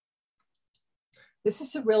This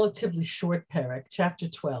is a relatively short parak, chapter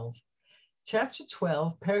 12. Chapter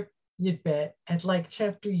 12, parak Yud Bet, and like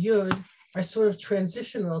chapter Yud, are sort of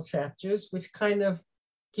transitional chapters, which kind of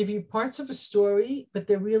give you parts of a story, but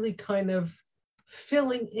they're really kind of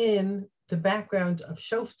filling in the background of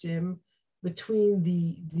Shoftim between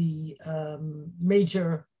the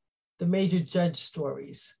major judge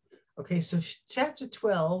stories. Okay, so chapter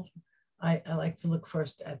 12, I like to look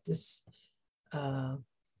first at this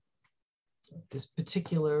this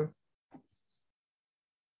particular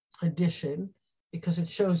edition because it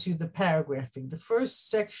shows you the paragraphing. The first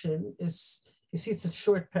section is, you see, it's a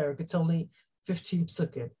short paragraph. It's only 15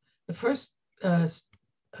 psukim. The first first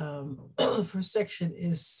section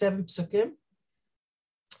is 7 psukim,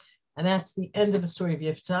 and that's the end of the story of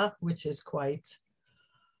Yiftach, which is quite,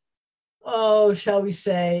 shall we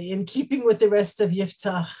say, in keeping with the rest of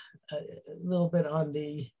Yiftach, a little bit on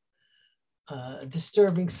the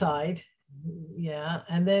disturbing side. Yeah,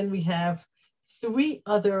 and then we have 3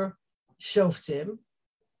 other Shoftim.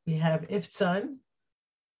 We have Iftzan,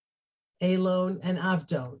 Elon, and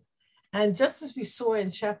Avdon. And just as we saw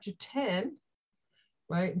in chapter 10,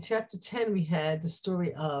 right? In chapter 10, we had the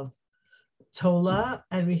story of Tola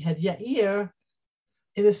and we had Yair.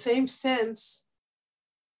 In the same sense,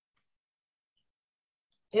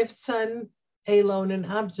 Iftzan, Elon, and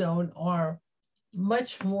Avdon are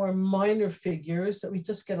much more minor figures that we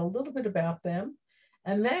just get a little bit about them.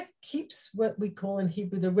 And that keeps what we call in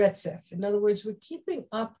Hebrew the retzef. In other words, we're keeping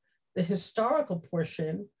up the historical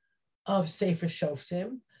portion of Sefer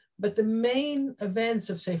Shoftim, but the main events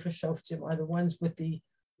of Sefer Shoftim are the ones with the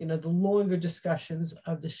longer discussions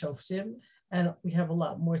of the Shoftim. And we have a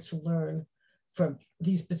lot more to learn from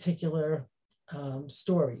these particular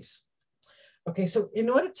stories. Okay, so in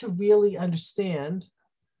order to really understand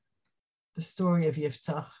the story of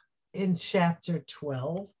Yiftach in chapter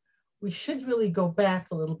 12, we should really go back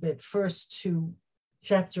a little bit first to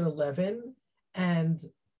chapter 11 and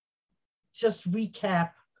just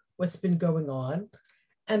recap what's been going on.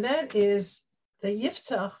 And that is that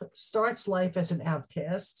Yiftach starts life as an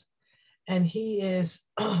outcast, and he is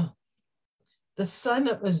the son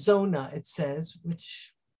of Azona, it says,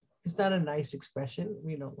 which is not a nice expression.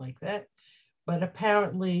 We don't like that. But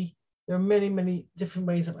apparently, there are many, many different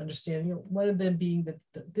ways of understanding it. One of them being that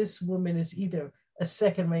this woman is either a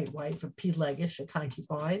second-rate wife, a Pelegish, a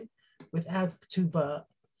concubine, without ketubah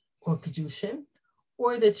or kedushin,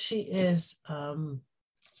 or that she is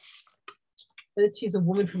that she's a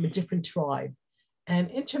woman from a different tribe,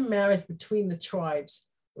 and intermarriage between the tribes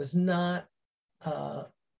was not done.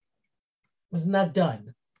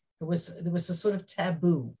 There was a sort of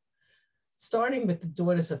taboo, starting with the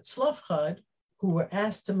daughters of Tzlofchad, who were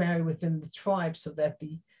asked to marry within the tribe so that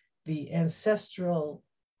the ancestral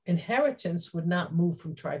inheritance would not move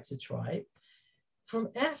from tribe to tribe. From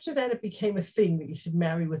after that, it became a thing that you should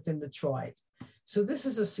marry within the tribe. So this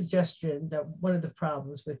is a suggestion that one of the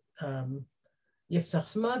problems with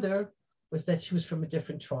Yiftach's mother was that she was from a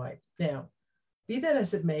different tribe. Now, be that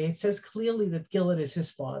as it may, it says clearly that Gilad is his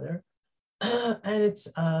father, and it's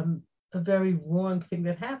a very wrong thing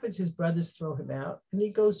that happens. His brothers throw him out, and he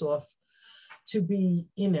goes off to be,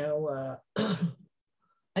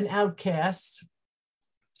 an outcast.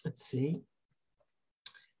 Let's see.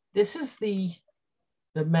 This is the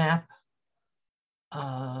map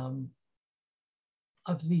of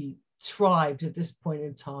the tribes at this point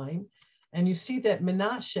in time. And you see that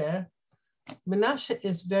Menashe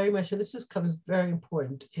is very much, and this comes very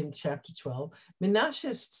important in chapter 12. Menashe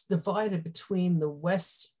is divided between the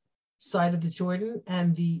west side of the Jordan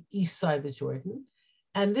and the east side of the Jordan.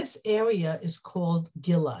 And this area is called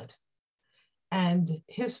Gilad. And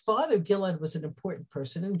his father, Gilad, was an important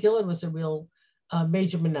person. And Gilad was a real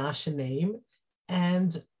major Menashe name.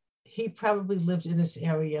 And he probably lived in this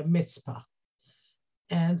area, Mitzpah.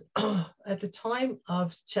 And at the time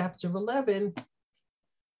of chapter 11,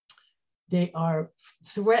 they are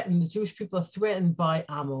threatened, the Jewish people are threatened by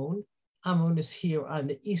Ammon. Ammon is here on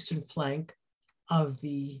the eastern flank of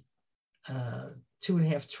the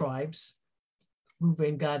 2.5 tribes,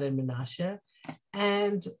 Reuven, Gad, and Menashe.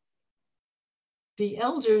 And the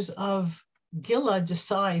elders of Gilad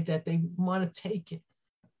decide that they want to take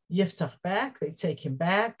Yiftach back. They take him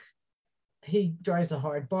back. He drives a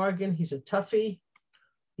hard bargain. He's a toughie.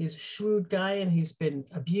 He's a shrewd guy, and he's been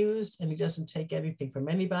abused, and he doesn't take anything from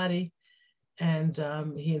anybody. And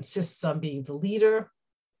he insists on being the leader.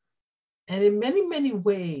 And in many, many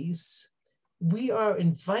ways, we are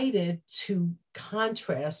invited to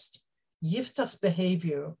contrast Yiftach's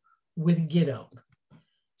behavior with Gidon.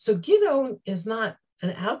 So Gidon is not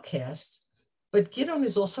an outcast, but Gidon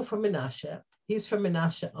is also from Menashe. He's from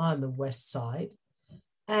Menashe on the west side.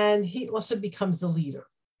 And he also becomes the leader.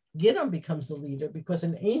 Gideon becomes the leader because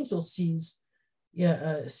an angel sees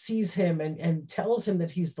him and tells him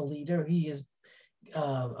that he's the leader. He has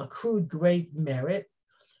accrued great merit.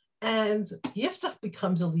 And Yiftach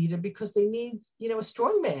becomes a leader because they need, a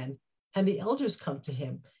strong man, and the elders come to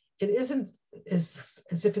him. It isn't as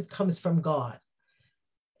if it comes from God.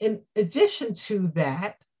 In addition to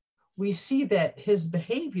that, we see that his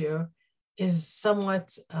behavior is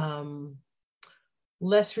somewhat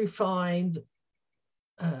less refined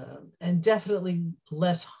and definitely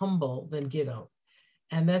less humble than Gideon.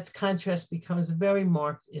 And that contrast becomes very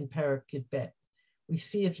marked in Perek Yud Bet. We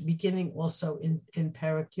see it beginning also in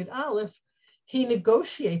Perek Yud Aleph. He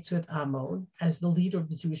negotiates with Ammon as the leader of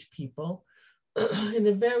the Jewish people in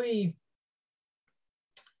a very,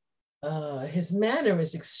 his manner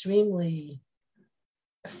is extremely,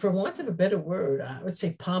 for want of a better word, I would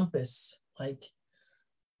say pompous, like,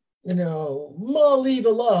 Ma'aliv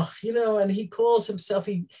Allah, and he calls himself,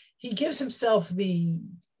 he gives himself he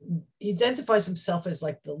identifies himself as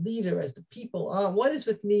like the leader, as the people, what is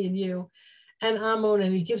with me and you? And Ammon,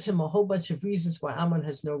 and he gives him a whole bunch of reasons why Ammon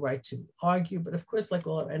has no right to argue. But of course, like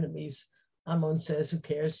all our enemies, Ammon says, who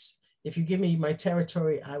cares? If you give me my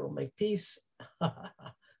territory, I will make peace.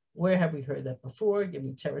 Where have we heard that before? Give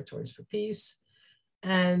me territories for peace.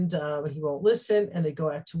 And he won't listen, and they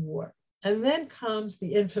go out to war. And then comes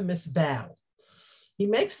the infamous vow. He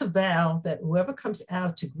makes the vow that whoever comes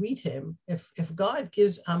out to greet him, if God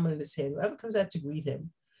gives Ammon in his hand, whoever comes out to greet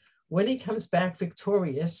him, when he comes back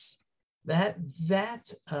victorious, that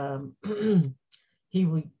he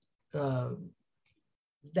will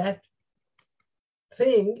that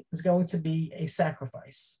thing is going to be a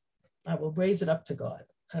sacrifice. I will raise it up to God.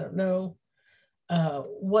 I don't know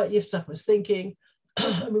what Yiftach was thinking.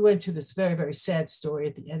 We went to this very, very sad story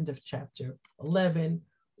at the end of chapter 11,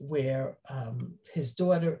 where his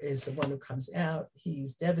daughter is the one who comes out.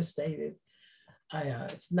 He's devastated.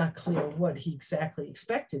 It's not clear what he exactly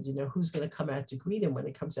expected, who's going to come out to greet him when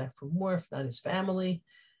he comes out from war, if not his family.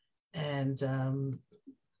 And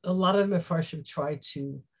a lot of the Mefarshim try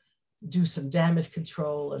to do some damage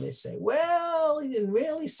control, and they say, well, he didn't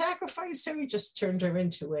really sacrifice her, he just turned her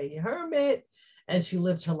into a hermit, and she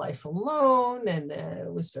lived her life alone, and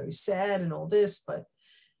it was very sad and all this. But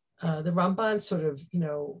the Ramban sort of,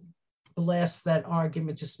 blasts that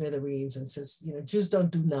argument to smithereens and says, Jews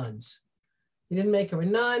don't do nuns. He didn't make her a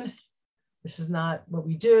nun. This is not what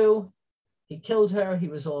we do. He killed her. He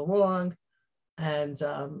was all wrong. And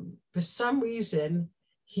for some reason,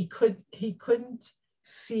 he couldn't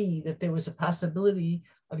see that there was a possibility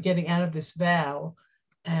of getting out of this vow.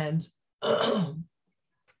 And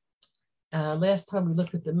last time we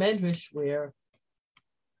looked at the Medrash, where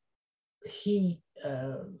he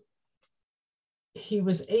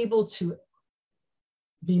was able to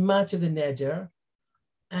be much of the neder,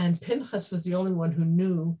 and Pinchas was the only one who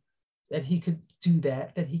knew that he could do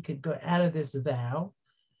that he could go out of this vow.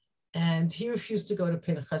 And he refused to go to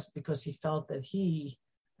Pinchas because he felt that he,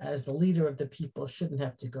 as the leader of the people, shouldn't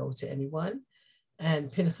have to go to anyone, and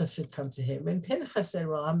Pinchas should come to him. And Pinchas said,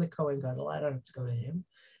 well, I'm the Kohen Gadol, I don't have to go to him.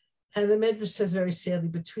 And the Medrash says very sadly,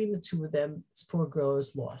 between the two of them, this poor girl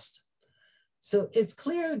is lost. So it's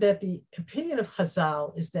clear that the opinion of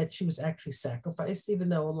Chazal is that she was actually sacrificed, even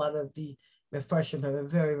though a lot of the Mefarshim have a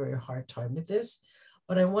very, very hard time with this.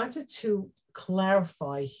 But I wanted to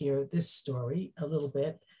clarify here this story a little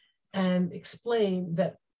bit and explain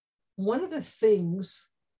that one of the things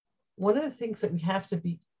that we have to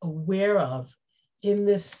be aware of in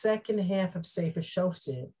this second half of Sefer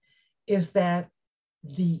Shoftim is that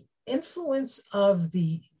the influence of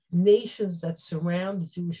the nations that surround the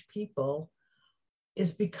Jewish people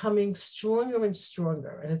is becoming stronger and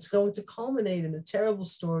stronger. And it's going to culminate in the terrible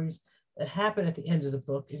stories that happen at the end of the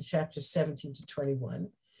book in chapters 17 to 21.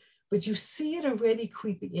 But you see it already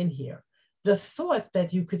creeping in here. The thought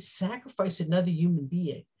that you could sacrifice another human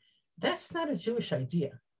being, that's not a Jewish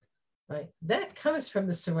idea, right? That comes from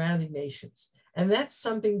the surrounding nations. And that's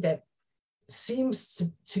something that seems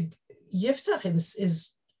to Yiftach in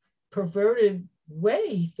his perverted way.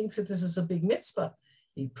 He thinks that this is a big mitzvah.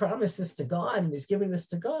 He promised this to God, and he's giving this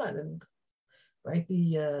to God. And right,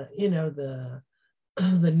 the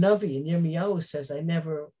Navi in Yirmiyahu says, I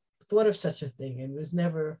never thought of such a thing, and it was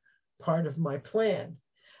never part of my plan.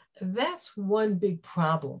 That's one big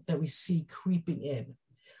problem that we see creeping in.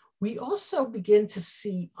 We also begin to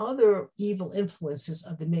see other evil influences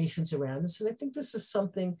of the nations around us. And I think this is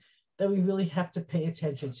something that we really have to pay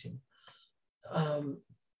attention to.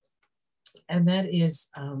 And that is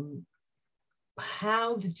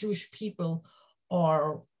how the Jewish people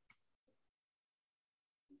are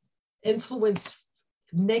influenced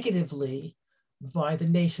negatively by the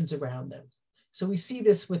nations around them. So we see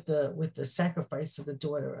this with the sacrifice of the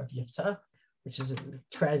daughter of Yiftach, which is a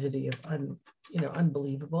tragedy of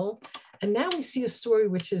unbelievable. And now we see a story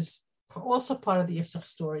which is also part of the Yiftach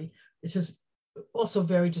story, which is also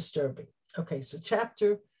very disturbing. Okay, so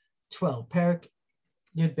chapter 12, Perek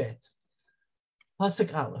Yud Bet.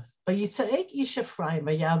 Pasuk Aleph. Vayitzaek ish Ephraim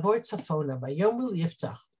vayavor tzafona vayomul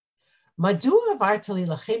Yiftach. Madu avarta li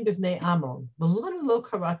lachem b'vnei Amon v'lanu lo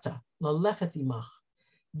karata lalechet imach.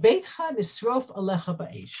 Beitcha nisrof alecha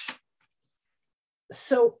ba'esh.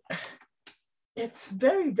 So it's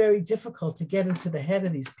very, very difficult to get into the head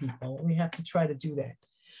of these people. We have to try to do that.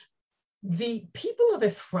 The people of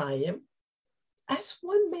Ephraim, as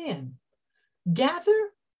one man,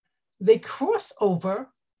 gather, they cross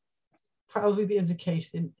over. Probably the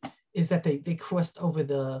indication is that they crossed over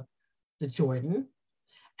the Jordan,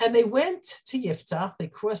 and they went to Yiftach. They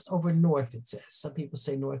crossed over north, it says. Some people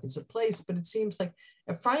say north is a place, but it seems like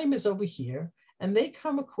Ephraim is over here, and they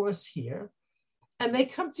come across here, and they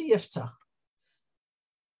come to Yiftach.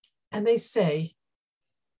 And they say,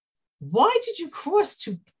 why did you cross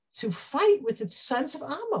to fight with the sons of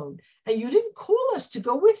Ammon? And you didn't call us to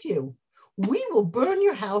go with you. We will burn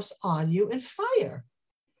your house on you in fire.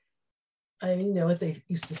 I mean, you know what they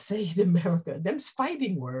used to say in America, them's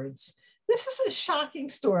fighting words. This is a shocking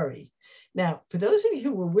story. Now, for those of you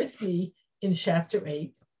who were with me in chapter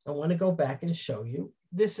 8, I want to go back and show you,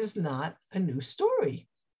 this is not a new story.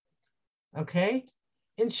 Okay?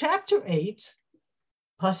 In chapter 8,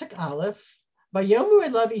 Pasuk Aleph, Vayomer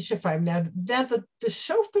elav ish Ephraim. Now the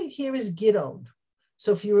shofet here is Gidon.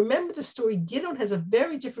 So if you remember the story, Gidon has a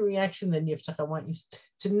very different reaction than Yiftach. I want you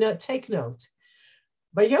to take note.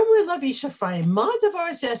 Vayomer elav ish Ephraim, ma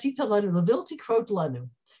davar zeh asita lanu levilti krot lanu.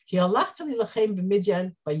 Ki halachta li lachem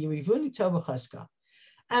b'Midyan vayirivuni to b'chaska.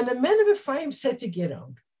 And the men of Ephraim said to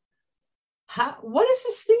Gidon, what is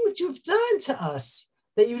this thing that you've done to us,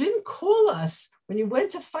 that you didn't call us when you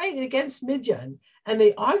went to fight against Midian? And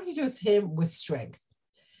they argued with him with strength.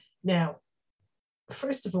 Now,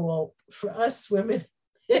 first of all, for us women,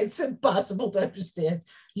 it's impossible to understand.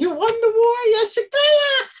 You won the war,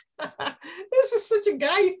 Yeshikayach. This is such a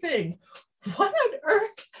guy thing. What on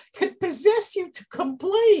earth could possess you to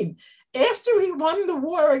complain after he won the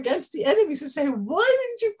war against the enemies, to say, why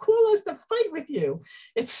didn't you call us to fight with you?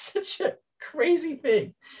 It's such a crazy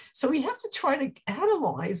thing. So we have to try to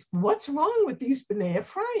analyze what's wrong with these Bnei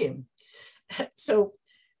Ephraim. So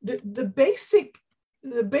the basic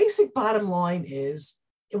bottom line is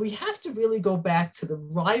we have to really go back to the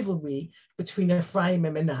rivalry between Ephraim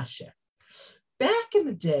and Menashe. Back in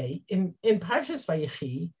the day, in Parshas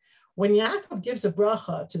Vayechi, when Yaakov gives a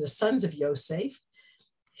bracha to the sons of Yosef,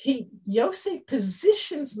 Yosef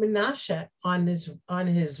positions Menashe on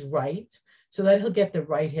his right, so that he'll get the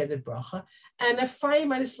right-handed bracha, and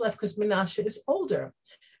Ephraim on his left, because Menashe is older.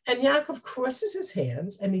 And Yaakov crosses his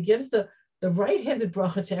hands and he gives the right-handed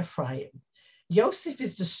bracha to Ephraim. Yosef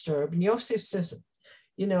is disturbed, and Yosef says,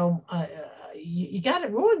 you got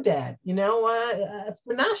it wrong, Dad.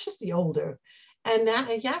 Menashe is the older. And now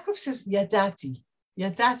Yaakov says, Yadati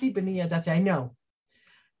b'ni Yadati, I know.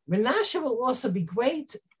 Menashe will also be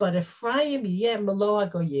great, but Ephraim yeh melo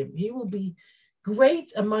hagoyim. He will be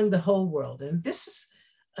great among the whole world. And this is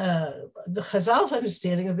the Chazal's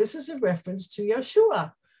understanding of this is a reference to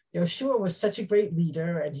Yeshua. Yeshua was such a great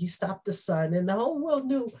leader, and he stopped the sun, and the whole world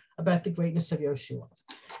knew about the greatness of Yeshua.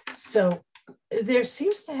 So there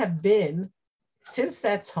seems to have been, since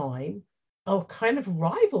that time, a kind of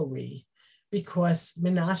rivalry, because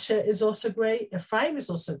Menashe is also great, Ephraim is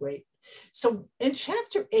also great. So in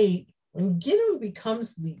chapter 8, when Gideon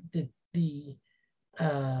becomes the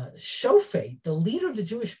shofet, the leader of the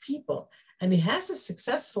Jewish people, and he has a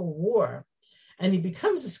successful war, and he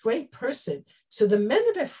becomes this great person. So the men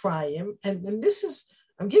of Ephraim, and this is,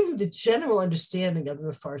 I'm giving the general understanding of the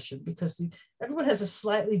Mefarshim, because everyone has a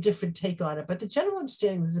slightly different take on it, but the general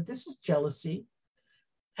understanding is that this is jealousy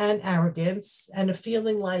and arrogance and a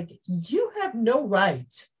feeling like you have no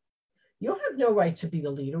right. You have no right to be the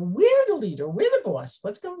leader. We're the leader. We're the boss.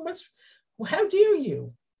 How dare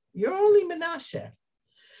you? You're only Menashe.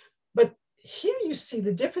 But here you see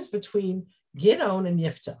the difference between Gidon and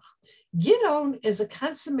Yiftach. Gidon is a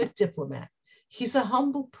consummate diplomat. He's a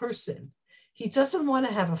humble person. He doesn't want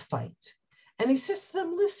to have a fight. And he says to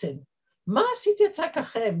them, listen, you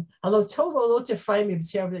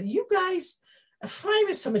guys, Ephraim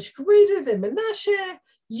is so much greater than Menashe.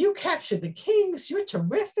 You captured the kings. You're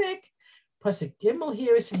terrific. Pasuk Gimel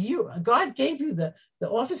here is, God gave you the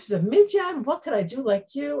offices of Midian. What could I do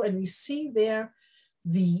like you? And we see there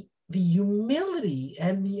the humility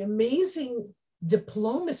and the amazing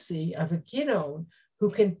diplomacy of a Gidon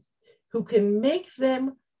who can make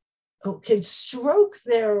them, who can stroke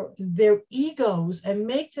their egos and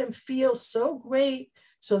make them feel so great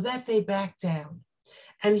so that they back down.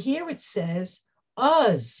 And here it says,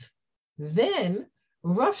 Uz, then,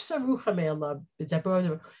 after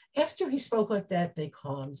he spoke like that, they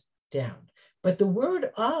calmed down. But the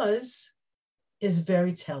word Uz is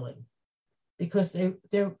very telling because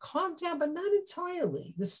they're calmed down, but not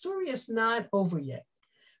entirely. The story is not over yet.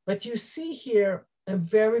 But you see here a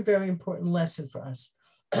very, very important lesson for us.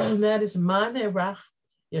 And that is Man Erach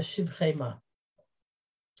Yashiv Chema.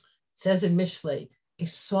 It says in Mishlei, a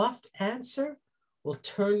soft answer will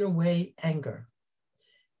turn away anger.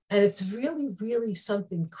 And it's really, really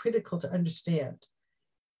something critical to understand.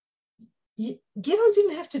 Gidon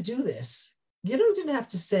didn't have to do this. Gidon didn't have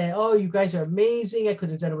to say, oh, you guys are amazing. I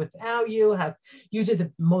could have done it without you. You did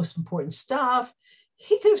the most important stuff.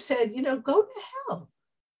 He could have said, go to hell.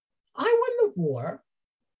 I won the war.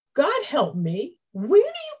 God help me. Where do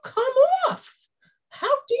you come off?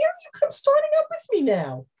 How dare you come starting up with me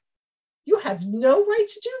now? You have no right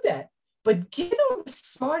to do that. But Gidon was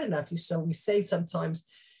smart enough. So we say sometimes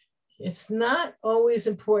it's not always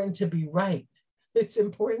important to be right. It's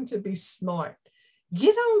important to be smart.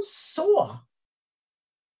 Gidon saw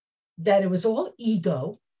that it was all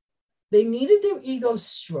ego. They needed their ego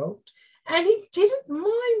stroked. And he didn't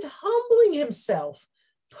mind humbling himself,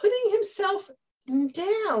 putting himself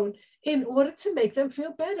down in order to make them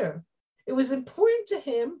feel better. It was important to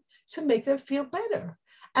him to make them feel better.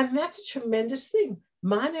 And that's a tremendous thing.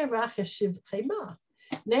 Now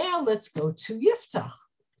let's go to Yiftach.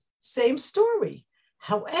 Same story.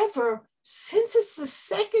 However, since it's the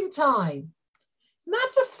second time,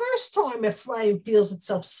 not the first time Ephraim feels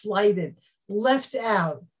itself slighted, left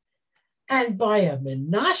out, and by a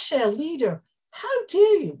Menashe leader, how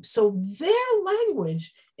dare you? So their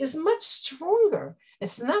language is much stronger.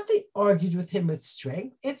 It's not they argued with him with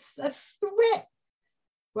strength. It's a threat,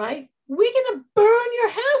 right? We're going to burn your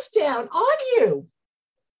house down on you.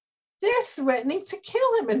 They're threatening to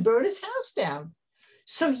kill him and burn his house down.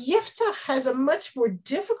 So Yiftach has a much more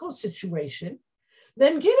difficult situation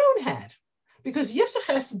than Gidon had, because Yiftach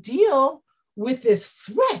has to deal with this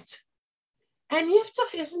threat. And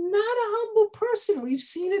Yiftach is not a humble person. We've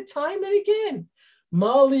seen it time and again.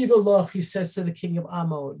 Mali v'loch, he says to the king of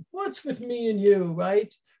Ammon, what's with me and you,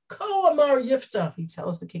 right? Ko amar Yiftach, he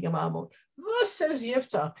tells the king of Ammon. Thus says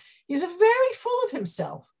Yiftach. He's very full of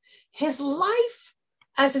himself. His life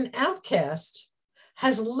as an outcast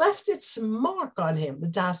has left its mark on him, the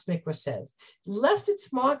Das Mikra says. Left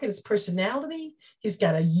its mark in his personality. He's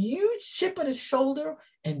got a huge chip on his shoulder,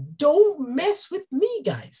 and don't mess with me,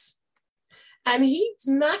 guys. And he's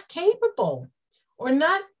not capable or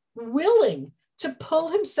not willing to pull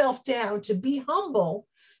himself down, to be humble,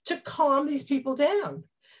 to calm these people down.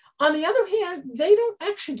 On the other hand, they don't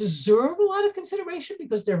actually deserve a lot of consideration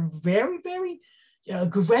because they're very, very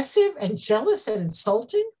aggressive and jealous and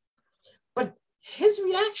insulting. But his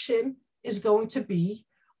reaction is going to be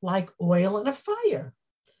like oil in a fire.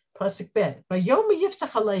 Pasuk Bet. Vayom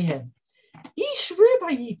Yiftach aleihem. Ish riv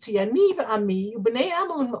hayitzi ani v'ami u'bnei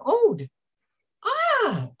Ammon ma'od.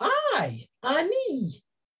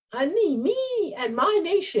 Ani, me and my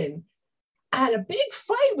nation had a big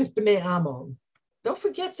fight with Bnei Ammon. Don't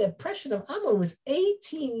forget the oppression of Ammon was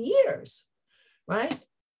 18 years, right?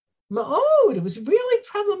 Ma'od, it was really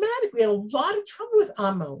problematic. We had a lot of trouble with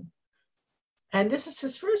Ammon. And this is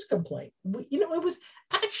his first complaint. It was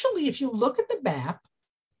actually, if you look at the map,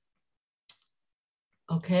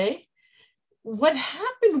 okay, what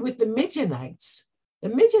happened with the Midianites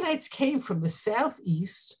came from the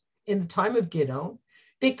southeast in the time of Gidon.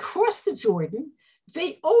 They crossed the Jordan.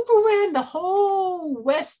 They overran the whole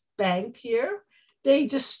West Bank here. They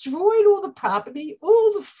destroyed all the property,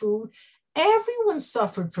 all the food. Everyone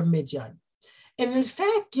suffered from Midian. And in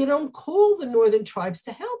fact, Gidon called the northern tribes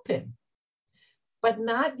to help him. But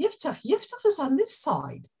not Yiftach. Yiftach is on this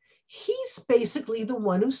side. He's basically the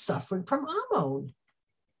one who's suffering from Ammon.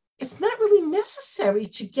 It's not really necessary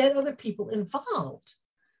to get other people involved.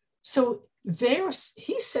 So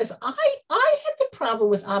he says, I had the problem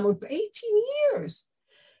with Ammon for 18 years.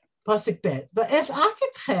 Pasuk Bet. I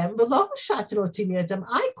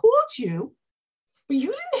called you, but you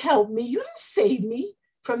didn't help me. You didn't save me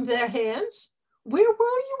from their hands. Where were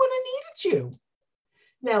you when I needed you?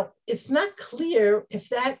 Now, it's not clear if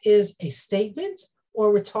that is a statement or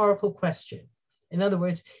a rhetorical question. In other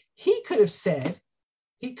words, he could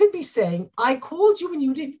be saying, I called you and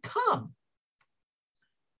you didn't come.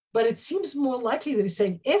 But it seems more likely that he's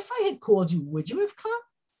saying, if I had called you, would you have come?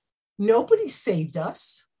 Nobody saved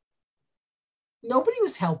us. Nobody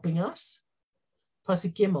was helping us.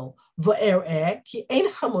 Pasuk Gimel, v'er'eh ki ein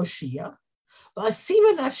chamoshia,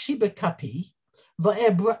 v'asima nafshi b'kapi,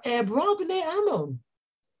 v'ebra b'nei Ammon.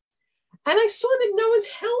 And I saw that no one's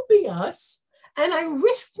helping us, and I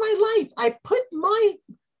risked my life. I put my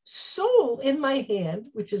soul in my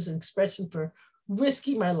hand, which is an expression for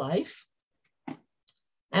risking my life.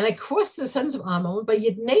 And I crossed the sons of Ammon by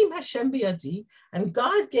Yidneim Hashem biyadi, and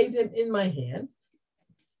God gave them in my hand.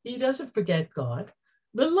 He doesn't forget God.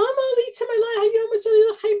 Why are you coming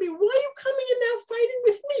in now fighting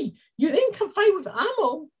with me? You didn't come fight with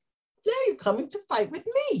Ammon. Now you're coming to fight with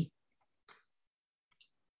me.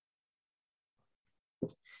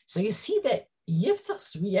 So you see that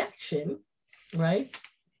Yiftach's reaction, right,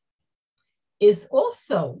 is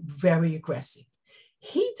also very aggressive.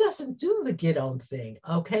 He doesn't do the Gidon thing.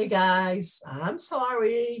 Okay, guys, I'm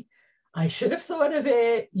sorry. I should have thought of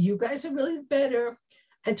it. You guys are really better.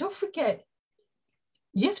 And don't forget,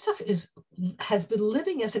 Yiftach has been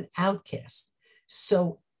living as an outcast.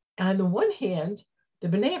 So on the one hand, the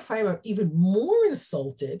Bnei Ephraim are even more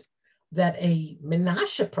insulted that a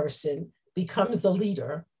Menashe person becomes the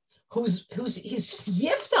leader, who's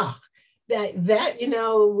Yiftach, that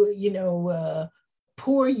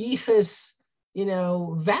poor Yichus,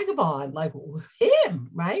 vagabond like him,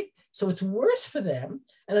 right? So it's worse for them.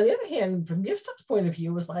 And on the other hand, from Yiftach's point of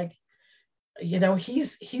view, it was like,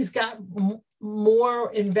 he's got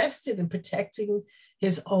more invested in protecting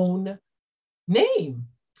his own name.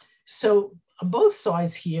 So both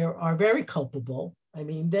sides here are very culpable. I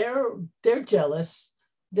mean, they're jealous,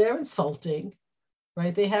 they're insulting,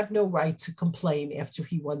 right? They have no right to complain after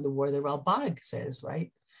he won the war. The Ralbag says,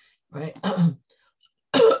 right? Right.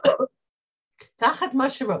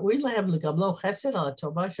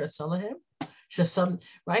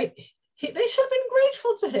 Right? They should have been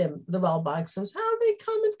grateful to him, the Ralbag says. How they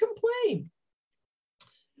come and complain?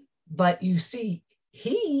 But you see,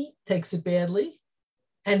 he takes it badly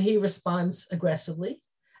and he responds aggressively.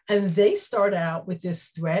 And they start out with this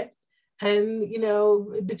threat. And,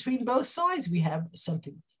 between both sides, we have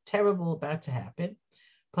something terrible about to happen.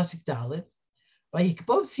 Pasuk Dalet.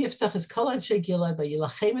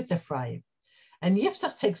 And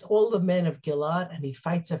Yiftach takes all the men of Gilad and he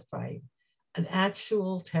fights Ephraim. An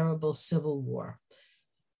actual terrible civil war.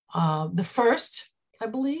 The first, I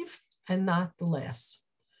believe, and not the last,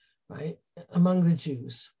 right, among the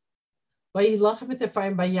Jews. And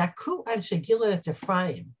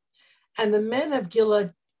the men of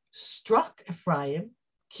Gilad struck Ephraim,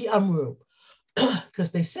 ki amru,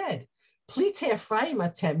 because they said, Plite Ephraim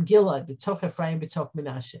atem Gilad, b'toch Ephraim, b'toch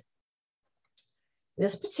Menashe.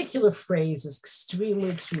 This particular phrase is extremely,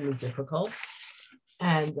 extremely difficult.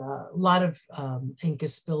 And a lot of ink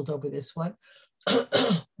is spilled over this one.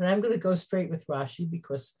 And I'm going to go straight with Rashi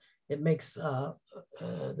because it makes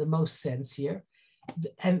the most sense here.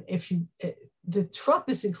 And the trup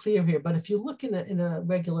isn't clear here, but if you look in a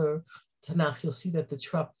regular Tanakh, you'll see that the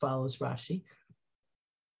trup follows Rashi.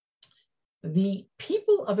 The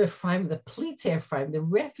people of Ephraim, the Plite Ephraim, the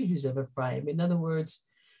refugees of Ephraim, in other words,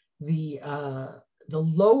 the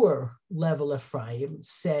lower level Ephraim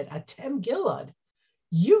said, Atem Gilad.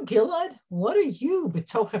 You, Gilad, what are you?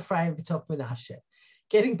 B'toch Ephraim, b'toch Menashe.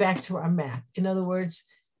 Getting back to our map. In other words,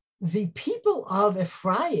 the people of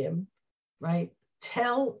Ephraim, right,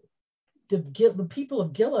 tell the people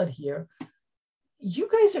of Gilad here, you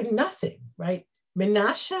guys are nothing, right?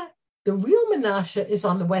 Menashe, the real Menashe is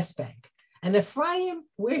on the West Bank. And Ephraim,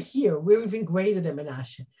 we're here. We're even greater than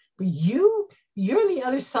Menashe. But you're on the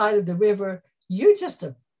other side of the river. You're just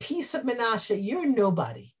a piece of Menashe. You're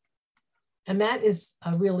nobody. And that is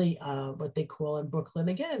really what they call in Brooklyn,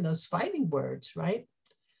 again, those fighting words, right?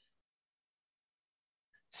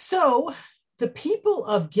 So the people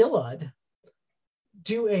of Gilad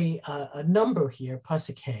do a number here,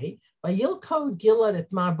 Pasuk Hey, Vayilkod Gilad et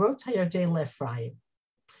ma'abrot hayarden le'Ephraim.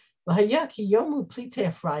 V'hayaki yomu plite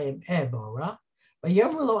Ephraim ebora,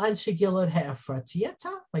 vayomer lo anshe Gilad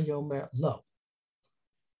ha'efratieta, vayomer lo.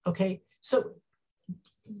 Okay, so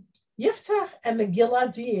Yiftach and the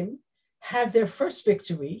Giladim have their first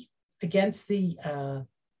victory against the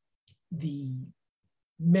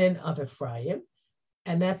men of Ephraim,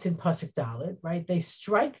 and that's in Pasuk Dalet, right? They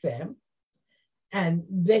strike them, and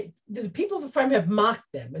the people of Ephraim have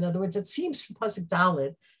mocked them. In other words, it seems from Pasuk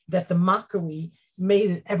Dalet that the mockery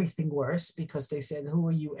made everything worse because they said, "Who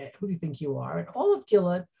are you? Who do you think you are?" And all of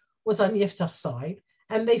Gilad was on Yiftach's side,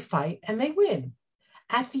 and they fight and they win.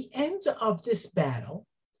 At the end of this battle,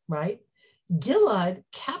 right? Gilad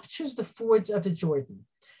captures the fords of the Jordan.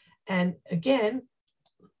 And again,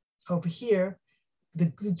 over here,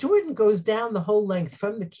 the Jordan goes down the whole length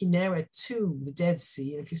from the Kinneret to the Dead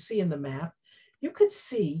Sea. And if you see in the map, you could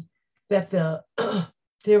see that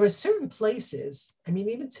there are certain places, I mean,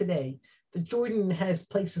 even today, the Jordan has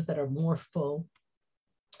places that are more full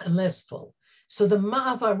and less full. So the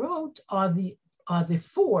Ma'avarot are the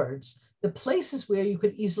fords, the places where you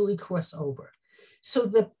could easily cross over. So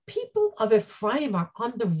the people of Ephraim are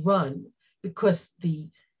on the run because the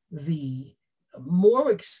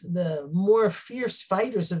more fierce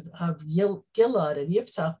fighters of Gilad and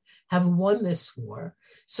Yiftach have won this war.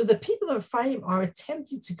 So the people of Ephraim are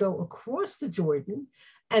attempting to go across the Jordan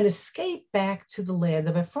and escape back to the land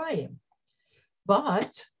of Ephraim.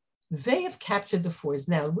 But they have captured the fords.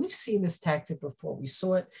 Now, we've seen this tactic before. We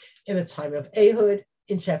saw it in the time of Ehud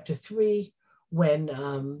in chapter 3, when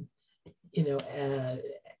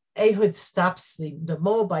Ehud stops the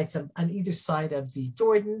Moabites on either side of the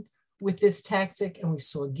Jordan with this tactic, and we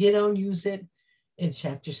saw Gideon use it in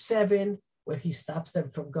chapter 7, where he stops them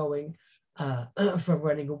from going, from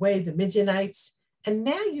running away, the Midianites. And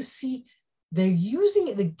now you see they're using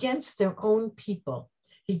it against their own people.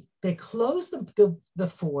 They close the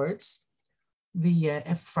fords,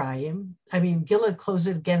 Gilad closed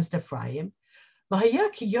it against Ephraim. When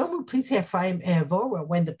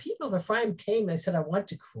the people of Ephraim came, they said, I want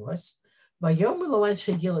to cross.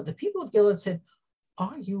 The people of Gilad said,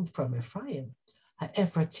 are you from Ephraim?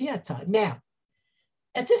 Now,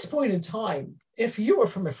 at this point in time, if you were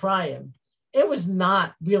from Ephraim, it was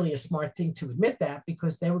not really a smart thing to admit that,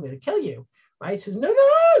 because they were going to kill you, right? Says, no,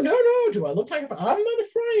 do I look like Ephraim? I'm not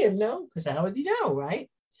Ephraim, no, because how would you know, right?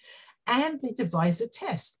 And they devised a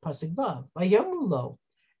test, Pasuk Vav, Vayomulo,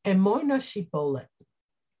 Emoino Shibolet,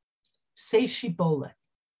 say Shibolet,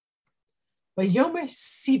 Vayomer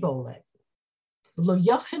Sibolet, Lo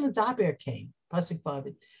Yachin and Daber came, Pasuk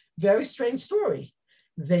Vav. Very strange story.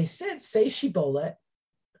 They said, say Shibolet,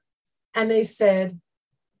 and they said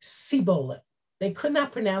Sibolet. They could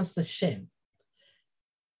not pronounce the shin.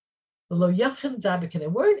 They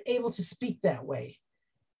weren't able to speak that way.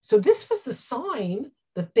 So this was the sign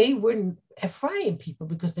that they were Ephraim people,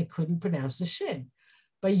 because they couldn't pronounce the shin.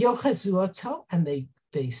 By Yochazuoto, and they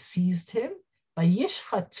seized him. By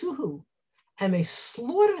Yishchatuhu, and they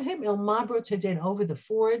slaughtered him El Mabro Teden over the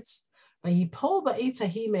fords. By Yipol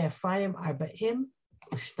Ba'etahim Ephraim Arbaim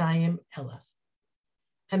Ushtayim Elef.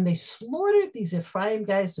 And they slaughtered these Ephraim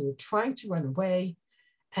guys who were trying to run away,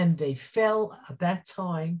 and they fell at that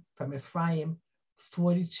time from Ephraim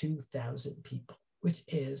 42,000 people, which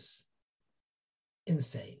is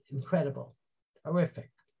insane, incredible,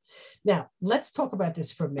 horrific. Now, let's talk about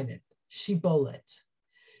this for a minute. Shibolet.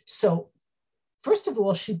 So, first of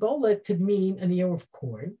all, Shibolet could mean an ear of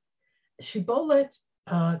corn. Shibolet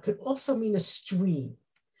could also mean a stream.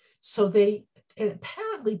 So they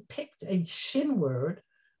apparently picked a shin word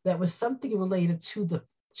that was something related to the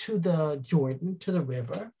Jordan, to the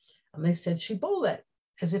river, and they said Shibolet,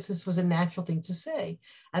 as if this was a natural thing to say.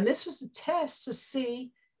 And this was a test to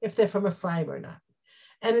see if they're from Ephraim or not.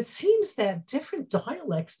 And it seems that different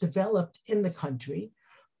dialects developed in the country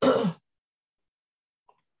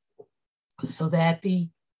so that the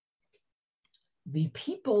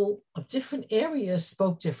people of different areas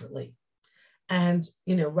spoke differently. And,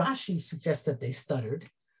 Rashi suggests that they stuttered,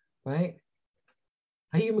 right?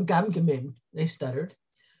 They stuttered.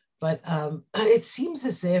 But it seems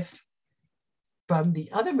as if from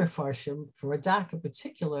the other Mefarshim, for Radak in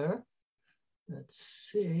particular, let's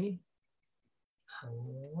see,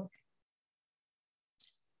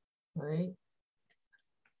 right?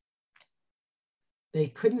 They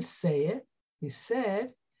couldn't say it. He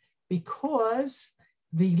said, because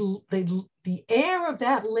the air of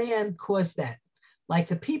that land caused that. Like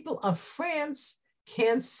the people of France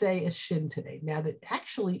can't say a shin today. Now, that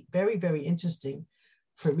actually very, very interesting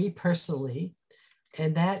for me personally,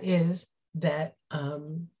 and that is that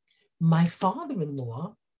my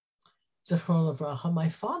father-in-law, Zichron Livracha, my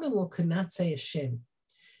father-in-law could not say a shin.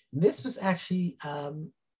 This was actually a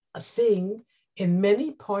thing in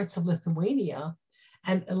many parts of Lithuania,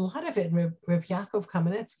 and a lot of it, Reb Yaakov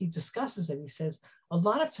Kamenetsky discusses it. He says, a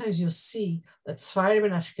lot of times you'll see that Sfardim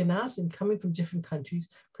and Ashkenazim coming from different countries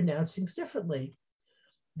pronounce things differently.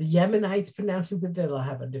 The Yemenites pronouncing that they'll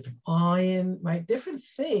have a different iron, right? Different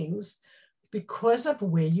things because of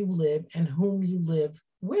where you live and whom you live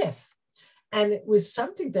with. And it was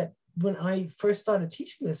something that when I first started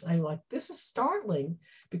teaching this, I like, this is startling,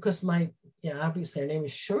 because obviously her name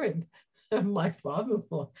is Shurin. My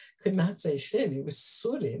father-in-law could not say shin, he was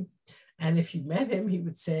Surin. And if you met him, he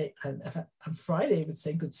would say, on Friday, he would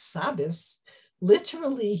say good Shabbos.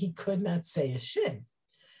 Literally, he could not say a shin.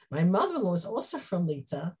 My mother-in-law was also from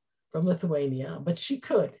Lita, from Lithuania, but she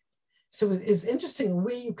could. So it's interesting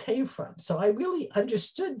where you came from. So I really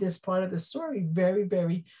understood this part of the story very,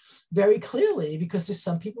 very, very clearly, because there's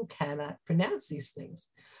some people cannot pronounce these things.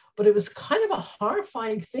 But it was kind of a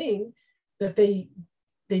horrifying thing that they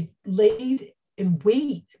laid in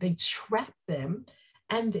wait, they trapped them,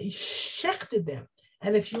 and they shechted them.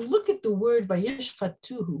 And if you look at the word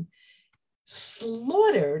vayishchatuhu,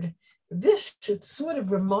 slaughtered, this should sort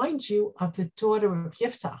of remind you of the daughter of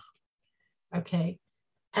Yiftach. Okay.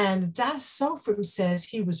 And Das Sofrim says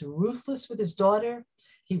he was ruthless with his daughter.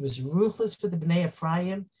 He was ruthless with the Bnei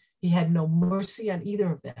Ephraim. He had no mercy on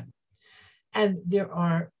either of them. And there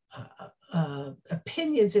are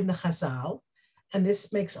opinions in the Chazal, and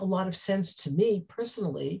this makes a lot of sense to me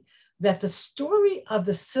personally, that the story of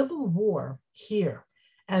the civil war here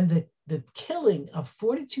and the killing of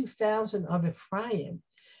 42,000 of Ephraim,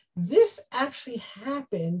 this actually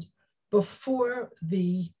happened before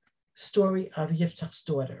the story of Yiftach's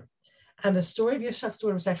daughter. And the story of Yiftach's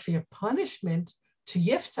daughter was actually a punishment to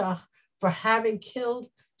Yiftach for having killed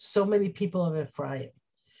so many people of Ephraim.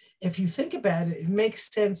 If you think about it, it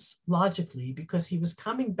makes sense logically, because he was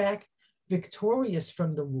coming back victorious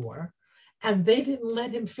from the war, and they didn't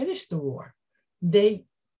let him finish the war. They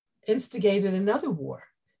instigated another war.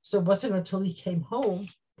 So it wasn't until he came home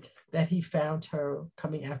that he found her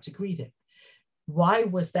coming out to greet him. Why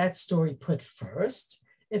was that story put first?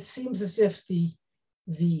 It seems as if the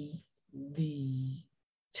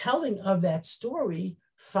telling of that story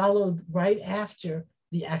followed right after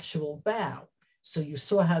the actual vow. So you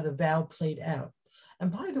saw how the vow played out.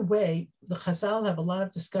 And by the way, the Chazal have a lot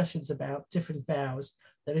of discussions about different vows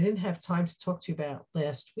that I didn't have time to talk to you about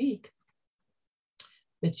last week.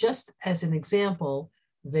 But just as an example,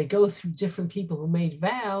 they go through different people who made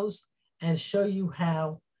vows and show you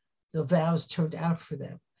how the vows turned out for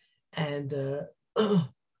them. And,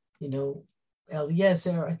 you know,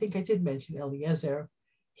 Eliezer, I think I did mention Eliezer,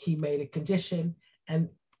 he made a condition. And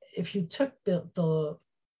if you took the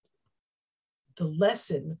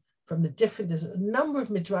lesson from the different, there's a number of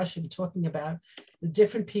midrashim talking about the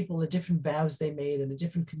different people, the different vows they made and the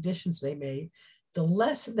different conditions they made. The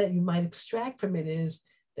lesson that you might extract from it is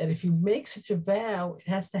that if you make such a vow, it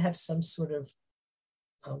has to have some sort of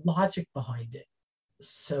logic behind it.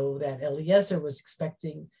 So that Eliezer was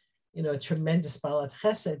expecting, you know, a tremendous Balat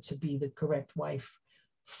Chesed to be the correct wife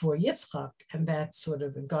for Yitzchak, and that sort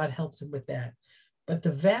of, and God helped him with that. But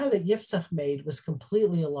the vow that Yitzchak made was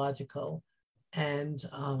completely illogical and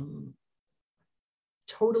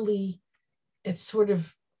totally, it sort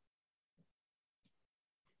of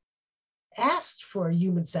asked for a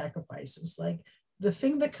human sacrifice. It was like, the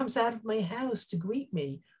thing that comes out of my house to greet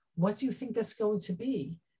me, what do you think that's going to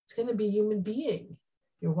be? It's going to be a human being,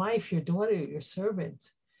 your wife, your daughter, your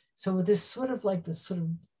servant. So this sort of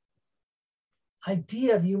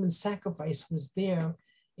idea of human sacrifice was there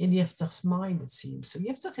in Yiftach's mind, it seems. So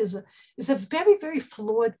Yiftach is a very, very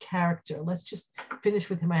flawed character. Let's just finish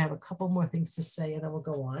with him. I have a couple more things to say, and then we'll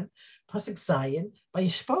go on. Pasuk Zayin,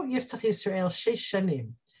 Vayishpot Yiftach Yisrael 6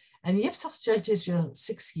 shanim. And Yiftach judged Israel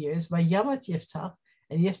 6 years. Vayamat Yiftach,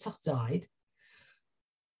 and Yiftach died.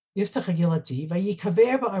 Yiftach Giladi,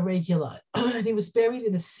 Vayikaver ba'arei Gilad, and he was buried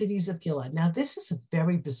in the cities of Gilad. Now, this is a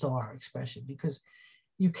very bizarre expression because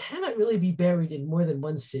you cannot really be buried in more than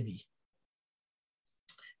one city.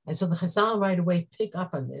 And so the Chazal right away pick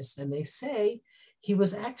up on this, and they say he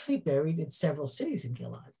was actually buried in several cities in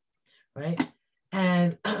Gilad, right?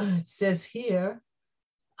 And it says here,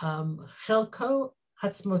 Chelko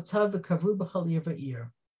atzmotav v'kavu b'chal ir v'ir.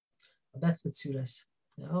 That's Metzudas.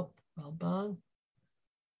 No, Ralbag.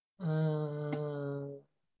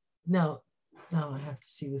 No, I have to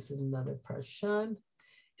see this in another parshan.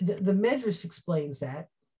 The Medrash explains that.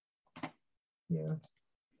 Yeah.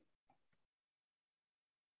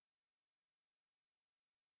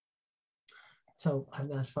 So I'm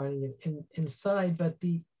not finding it inside, but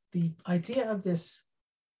the idea of this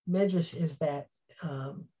Medrash is that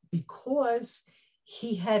because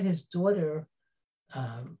he had his daughter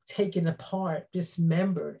taken apart,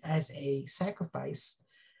 dismembered as a sacrifice,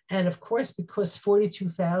 and of course, because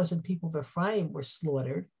 42,000 people of Ephraim were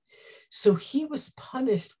slaughtered, so he was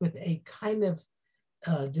punished with a kind of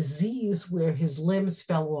disease where his limbs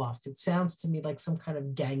fell off. It sounds to me like some kind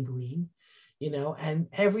of gangrene, you know, and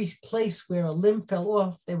every place where a limb fell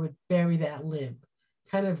off, they would bury that limb.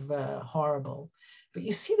 Kind of horrible. But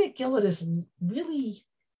you see that Gilad is really,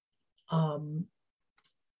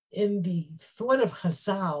 in the thought of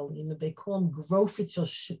Chazal, you know, they call him Grofit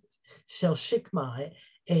Shel Shikma,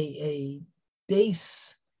 a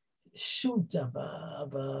base shoot of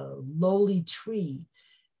a lowly tree.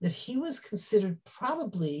 that he was considered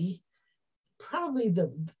probably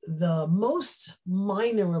the most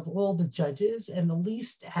minor of all the judges and the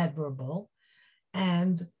least admirable.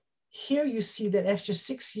 And here you see that after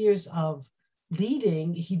 6 years of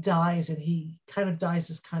leading, he dies, and he kind of dies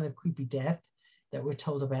this kind of creepy death that we're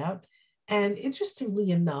told about. And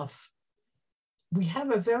interestingly enough, we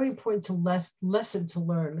have a very important lesson to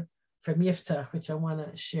learn from Yiftach, which I want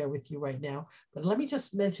to share with you right now. But let me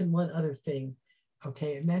just mention one other thing,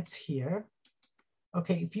 okay, and that's here.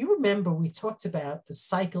 Okay, if you remember, we talked about the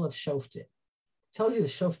cycle of Shoftim. I told you the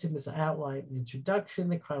Shoftim is outlined in the introduction,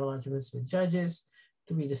 the chronological list of the judges,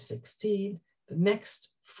 3 to 16. The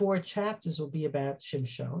next 4 chapters will be about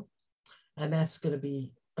Shimshon, and that's going to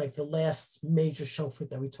be like the last major shofet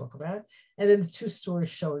that we talk about. And then the 2 stories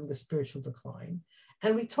showing the spiritual decline.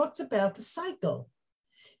 And we talked about the cycle.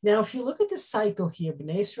 Now, if you look at the cycle here,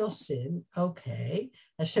 Bnei Israel sin, okay.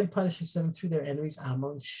 Hashem punishes them through their enemies,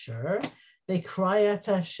 Ammon, sure. They cry out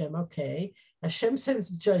to Hashem, okay. Hashem sends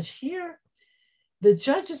a judge here. The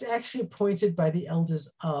judge is actually appointed by the elders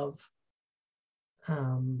of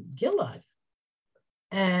Gilad.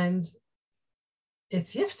 And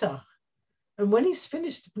it's Yiftach. And when he's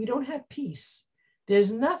finished, we don't have peace.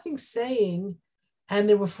 There's nothing saying, and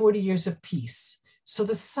there were 40 years of peace. So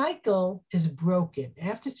the cycle is broken.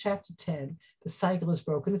 After chapter 10, the cycle is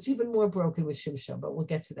broken. It's even more broken with Shimshon, but we'll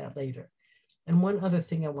get to that later. And one other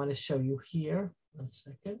thing I want to show you here, 1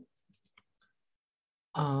 second.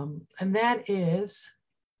 And that is,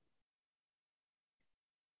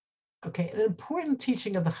 okay, an important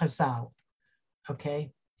teaching of the Chazal,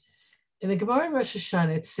 okay? In the Gemara in Rosh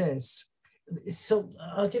Hashanah, it says, so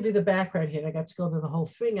I'll give you the background here. I got to go over the whole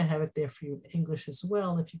thing. I have it there for you in English as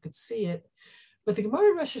well, if you could see it. But the Gemara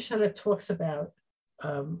in Rosh Hashanah talks about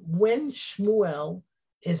when Shmuel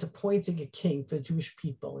is appointing a king for the Jewish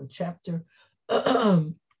people in chapter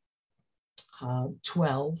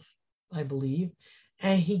 12, I believe.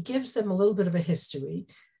 And he gives them a little bit of a history.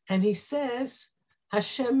 And he says,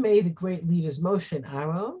 Hashem made the great leaders Moshe and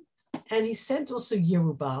Aaron. And he sent also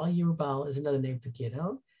Yerubal. Yerubal is another name for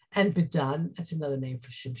Gideon. And Bedan, that's another name for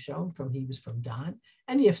Shimshon, he was from Dan.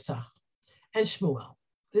 And Yiftach and Shmuel.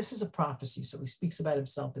 This is a prophecy, so he speaks about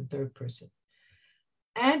himself in third person.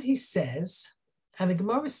 And he says, and the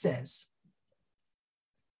Gemara says,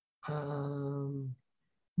 Moshe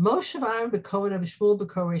Aaron b'Kohen of Shmuel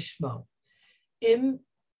b'Korei Shmo. In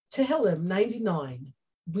Tehillim 99,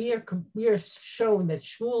 we are shown that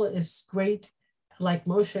Shmuel is great, like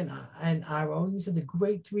Moshe and Aaron. These are the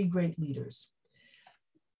 3 great leaders.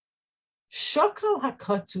 Shokal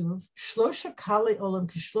hakatuv shlosha kali olam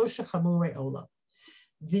kishlosha chamurei olam.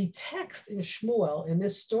 The text in Shmuel, in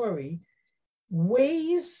this story,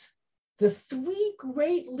 weighs the 3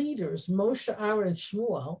 great leaders, Moshe, Aaron, and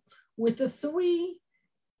Shmuel, with the 3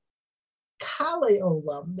 kali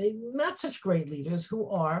olam, they not such great leaders, who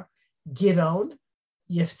are Gideon,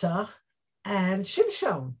 Yiftach, and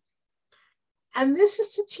Shimshon. And this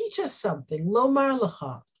is to teach us something, lomar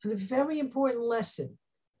lecha, and a very important lesson.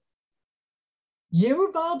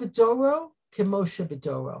 Yerubal b'doro k'Moshe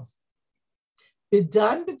b'doro.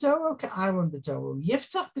 Bidan b'doro k'Aaron b'doro.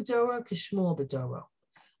 Yiftach b'doro k'Shmuel b'doro.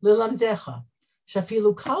 Lilamdecha.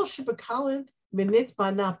 Shafilu kal sheb'kalin minit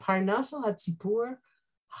bana parnas al hatzipur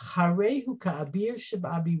harehu ka'abir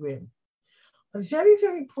sheb'abirim. A very,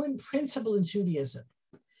 very important principle in Judaism.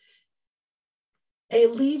 A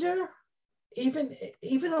leader, even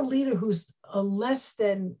a leader who's a less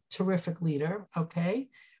than terrific leader, okay,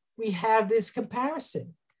 we have this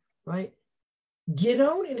comparison, right?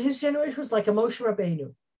 Gideon in his generation was like a Moshe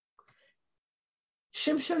Rabbeinu.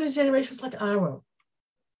 Shimshon in his generation was like Aaron.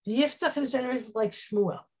 Yiftach in his generation was like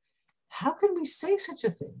Shmuel. How can we say such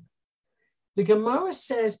a thing? The Gemara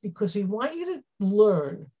says, because we want you to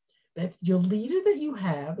learn that your leader that you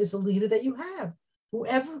have is the leader that you have.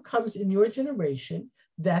 Whoever comes in your generation,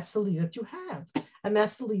 that's the leader that you have. And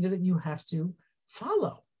that's the leader that you have to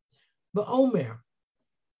follow. But Omer,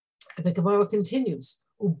 the Gemara continues.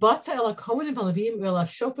 This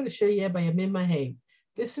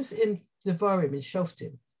is in Devarim, in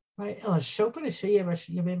Shoftim, right? A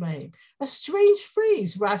strange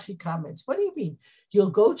phrase, Rashi comments. What do you mean?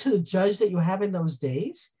 You'll go to the judge that you have in those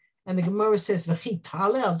days? And the Gemara says, does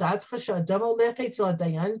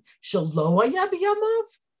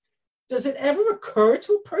it ever occur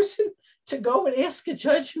to a person to go and ask a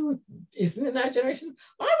judge who isn't in that generation?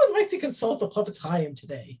 I would like to consult the Chofetz Chaim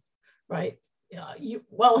today, right?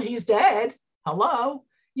 Well, he's dead. Hello.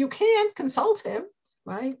 You can't consult him,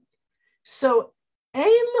 right? So,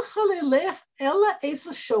 you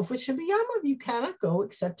cannot go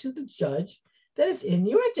except to the judge that is in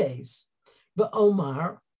your days. But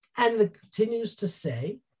Omar, And it continues to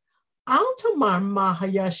say, and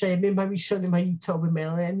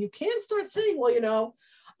you can't start saying, well,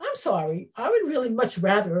 I'm sorry, I would really much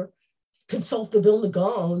rather consult the Vilna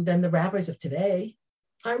Gaon than the rabbis of today.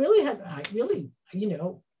 I'd like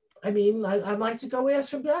to go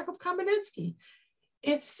ask from Yaakov Kamenetsky.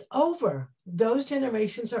 It's over. Those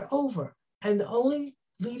generations are over. And the only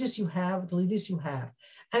leaders you have, the leaders you have.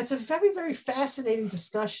 And it's a very, very fascinating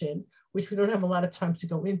discussion, which we don't have a lot of time to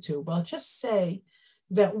go into. But I'll just say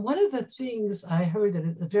that one of the things I heard that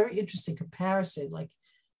is a very interesting comparison, like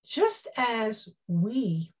just as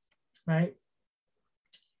we, right,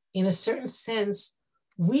 in a certain sense,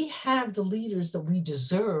 we have the leaders that we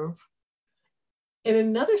deserve. In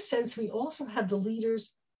another sense, we also have the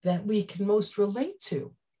leaders that we can most relate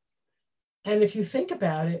to. And if you think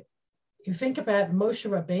about it, you think about Moshe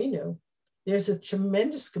Rabbeinu, there's a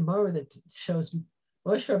tremendous Gemara that shows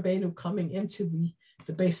Moshe Rabbeinu coming into the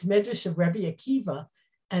Beis Medrash of Rabbi Akiva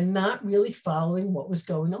and not really following what was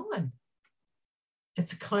going on.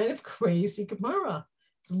 It's a kind of crazy Gemara.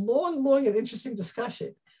 It's a long and interesting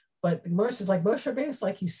discussion. But the Gemara is like Moshe Rabbeinu is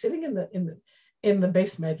like he's sitting in the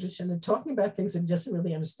Beis Medrash and they're talking about things that he doesn't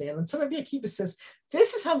really understand. And so Rabbi Akiva says,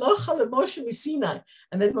 "This is halacha leMoshe Misinai,"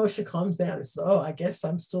 and then Moshe calms down and says, "Oh, I guess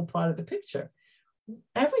I'm still part of the picture."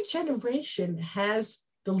 Every generation has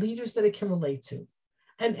the leaders that it can relate to,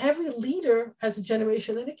 and every leader has a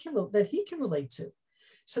generation that he can relate to.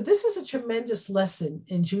 So this is a tremendous lesson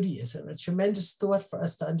in Judaism, a tremendous thought for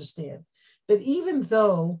us to understand that even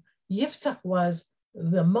though Yiftach was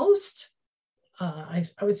the most, I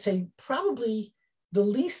would say probably the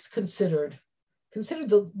least considered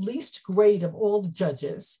the least great of all the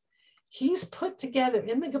judges, he's put together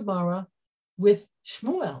in the Gemara with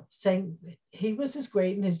Shmuel, saying he was as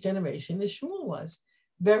great in his generation as Shmuel was.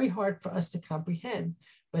 Very hard for us to comprehend,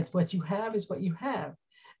 but what you have is what you have.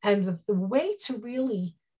 And the way to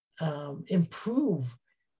really improve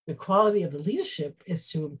the quality of the leadership is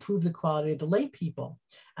to improve the quality of the lay people.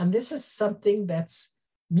 And this is something that's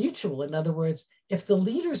mutual. In other words, if the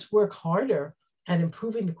leaders work harder at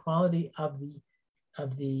improving the quality of the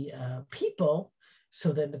people,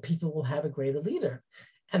 so then the people will have a greater leader.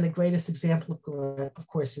 And the greatest example, of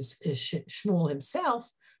course, is Shmuel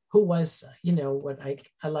himself, who was, what I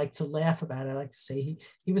like to laugh about. I like to say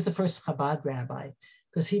he was the first Chabad rabbi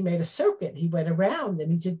because he made a circuit. He went around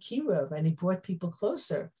and he did kiruv and he brought people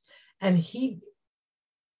closer. And he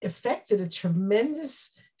effected a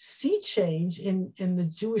tremendous sea change in the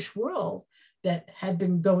Jewish world that had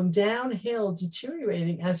been going downhill,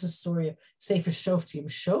 deteriorating, as the story of Sefer Shoftim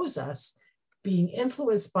shows us, being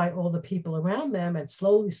influenced by all the people around them and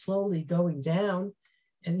slowly going down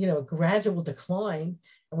and, a gradual decline.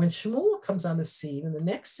 And when Shmuel comes on the scene in the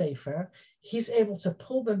next Sefer, he's able to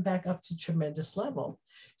pull them back up to tremendous level.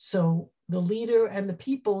 So the leader and the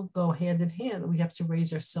people go hand in hand. We have to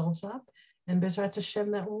raise ourselves up, and Bezrat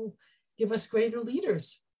Hashem, that will give us greater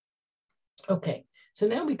leaders. Okay, so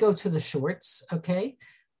now we go to the shorts, okay?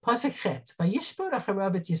 Pasuk Chet, Vayishbor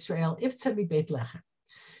acharav et Yisrael Iftzan mi-Beit Lechem.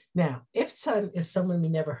 Now, Iftzan is someone we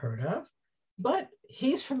never heard of, but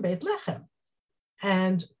he's from Beit Lechem.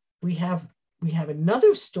 And we have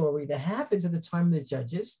another story that happens at the time of the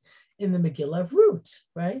judges in the Megillah of Ruth,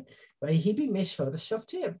 right? Vayihi mishvot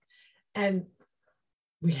shoftim. And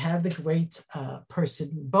we have the great person,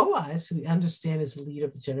 Boaz, who we understand is the leader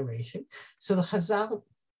of the generation. So the Chazal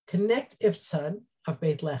connect Iftzan of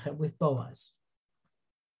Beit Lechem with Boaz.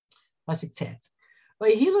 Pasuk Tet.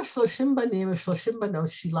 Vayihi lo 30 banim u30 banot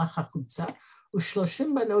shilach hachutza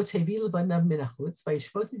u30 banot hevi lebanav min hachutz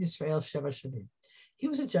vayishpot et Yisrael 7 shavim. He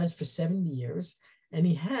was a judge for 70 years, and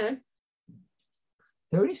he had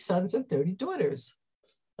 30 sons and 30 daughters.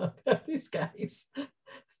 These guys,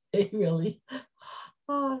 they really,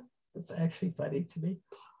 it's actually funny to me.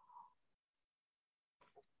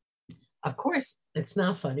 Of course, it's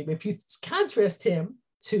not funny, but if you contrast him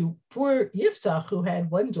to poor Yiftach, who had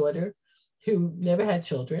one daughter who never had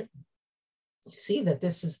children, you see that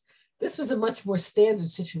this was a much more standard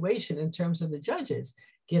situation in terms of the judges.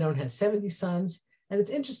 Gideon has 70 sons, and it's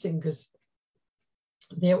interesting because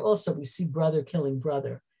there also we see brother killing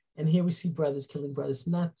brother, and here we see brothers killing brothers.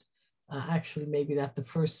 Not actually maybe not the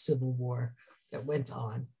first civil war that went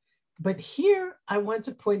on. But here, I want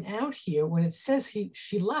to point out here, when it says he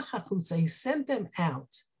sent them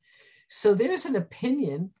out. So there's an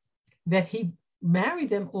opinion that he married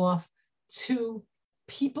them off to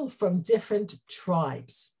people from different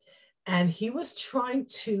tribes. And he was trying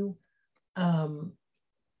to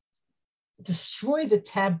destroy the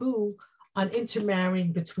taboo on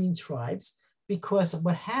intermarrying between tribes because of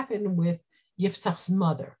what happened with Yiftach's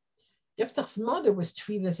mother. Yiftach's mother was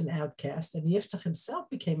treated as an outcast, and Yiftach himself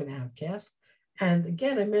became an outcast. And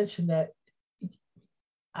again, I mentioned that,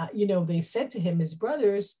 they said to him, his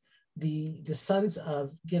brothers, the sons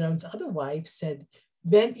of Gideon's other wife, said,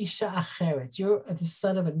 Ben Isha Acheret, you're the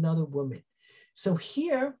son of another woman. So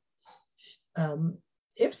here,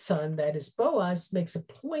 Iftzan, that is Boaz, makes a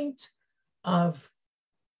point of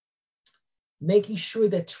making sure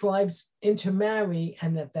that tribes intermarry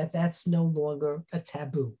and that's no longer a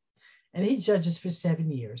taboo. And he judges for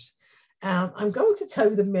 7 years. I'm going to tell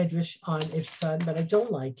you the medrash on Iftzan, but I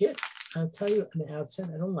don't like it. I'll tell you on the outset,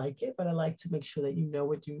 I don't like it, but I like to make sure that you know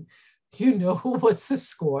what you know what's the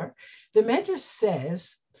score. The medrash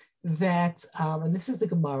says that, and this is the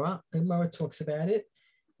Gemara talks about it,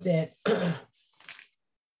 that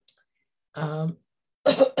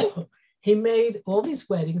he made all these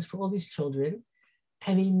weddings for all these children,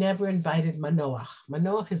 and he never invited Manoach.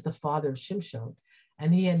 Manoach is the father of Shimshon,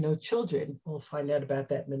 and he had no children. We'll find out about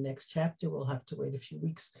that in the next chapter. We'll have to wait a few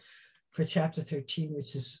weeks for chapter 13,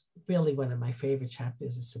 which is really one of my favorite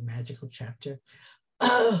chapters. It's a magical chapter.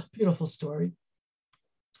 Beautiful story.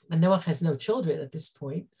 Manoach has no children at this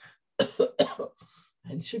point.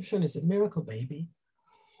 And Shimshon is a miracle baby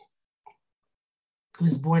who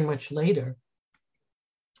was born much later.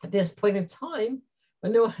 At this point in time,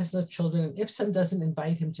 Manoach has no children, and Iftzan doesn't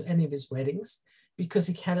invite him to any of his weddings because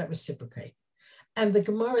he cannot reciprocate. And the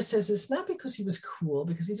Gemara says it's not because he was cruel,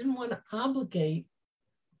 because he didn't want to obligate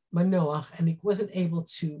Manoach and he wasn't able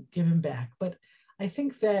to give him back. But I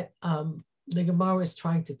think that the Gemara is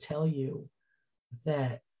trying to tell you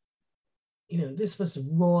that, this was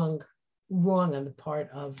wrong on the part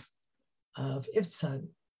of Iftzan.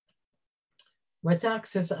 Radak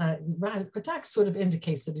says, Radak sort of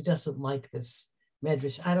indicates that he doesn't like this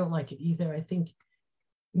medrash. I don't like it either. I think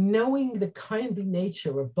knowing the kindly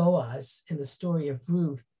nature of Boaz in the story of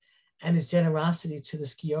Ruth and his generosity to the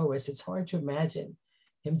Skioris, it's hard to imagine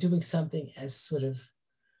him doing something as sort of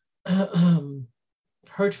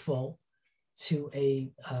hurtful to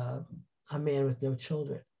a man with no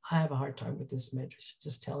children. I have a hard time with this medrash,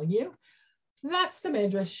 just telling you. That's the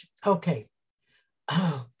medrash. Okay.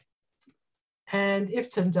 And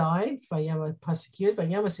Iftzan died.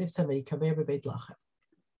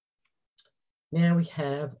 Now we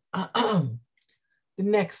have the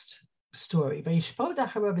next story.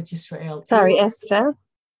 Sorry, Esther.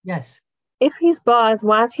 Yes. If he's Boaz,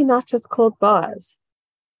 why is he not just called Boaz?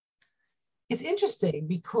 It's interesting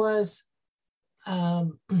because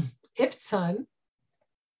Iftzan,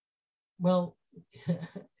 well,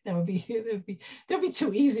 that would be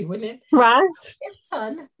too easy, wouldn't it? Right.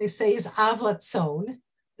 Iftzan, they say, is Avlatzon,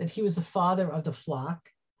 that he was the father of the flock,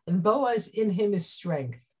 and Boaz in him is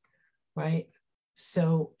strength, right?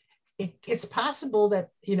 So it's possible that,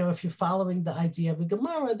 if you're following the idea of the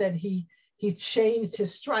Gemara, that he changed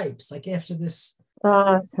his stripes, like after this,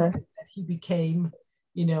 okay. that he became,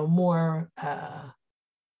 more, a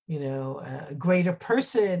greater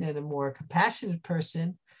person and a more compassionate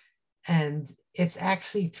person. And it's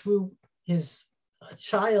actually through his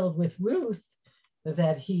child with Ruth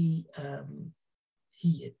that he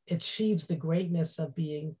achieves the greatness of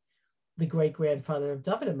being the great-grandfather of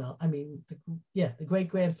David HaMelech. The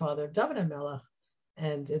great-grandfather of David HaMelech,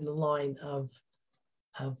 and in the line of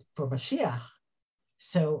for Mashiach.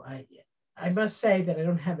 So I must say that I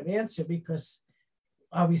don't have an answer, because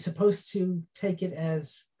are we supposed to take it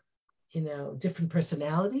as, different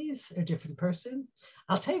personalities or different person?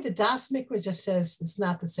 I'll tell you, the Das Mikra just says it's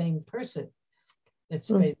not the same person.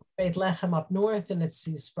 It's Beit Lechem up north, and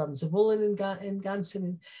he's from Zevulun and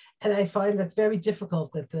Gansin. And I find that very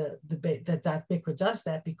difficult that that Mikra does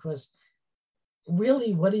that, because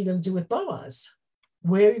really, what are you going to do with Boaz?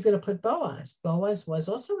 Where are you going to put Boaz? Boaz was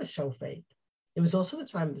also a shofet. It was also the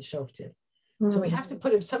time of the shoftim. So we have to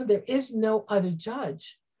put him. There is no other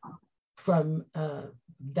judge from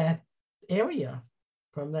that area,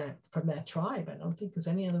 from that tribe. I don't think there's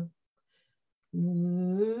any other.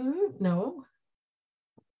 No.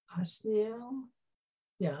 Asniel.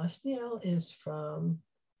 Yeah, Asniel is from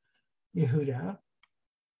Yehuda,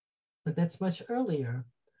 but that's much earlier.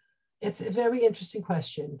 It's a very interesting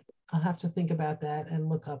question. I'll have to think about that and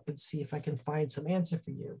look up and see if I can find some answer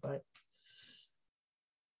for you, but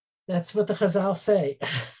that's what the Chazal say.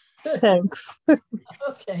 Thanks.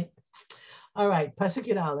 Okay. All right. Pasuk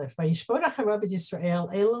Yud Aleph. Vayishpot acharav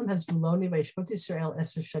Yisrael, Elon has Ruloni, Vayishpot Yisrael 10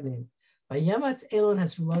 shanim. Vayamat Elon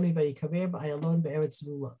has Ruloni, Vayikaver ba'Elon be'eretz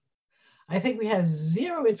Rulon. I think we have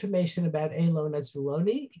zero information about Elon as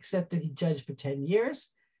Ruloni, except that he judged for 10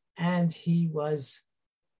 years, and he was,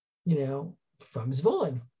 from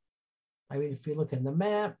Zvulun. If you look at the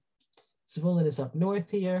map, Zvulun is up north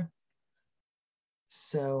here.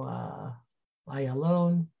 So I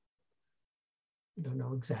alone, I don't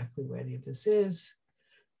know exactly where any of this is.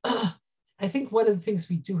 I think one of the things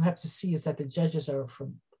we do have to see is that the judges are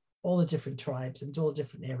from all the different tribes and all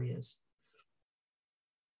different areas.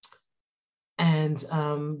 And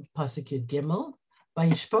Pasuk Yud Gimel,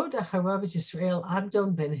 Vayishpod acharav et Yisrael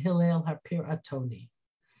Avdon ben Hillel Hapir Atoni.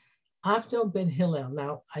 Avdon ben Hillel.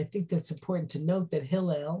 Now, I think that's important to note that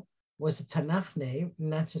Hillel was a Tanakh name,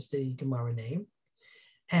 not just a Gemara name.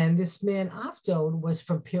 And this man, Avdon, was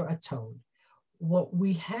from Pir Aton. What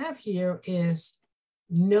we have here is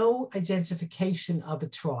no identification of a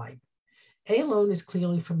tribe. Elon is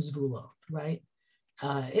clearly from Zvulun, right?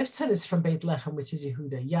 Iftzan is from Beit Lechem, which is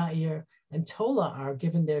Yehuda. Yair and Tola are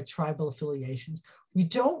given their tribal affiliations. We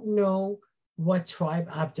don't know what tribe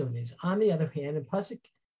Avdon is. On the other hand, in Pasuk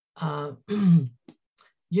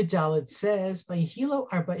Yudalad says, "Vayihilo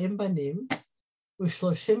arba'im banim,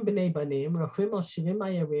 u'shloshim b'nei banim, rochim al shivim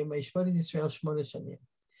ayarim, vayishpod Yisrael shmona shanim."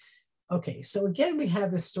 Okay, so again, we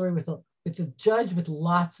have this story with the judge with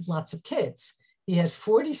lots and lots of kids. He had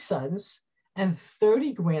 40 sons and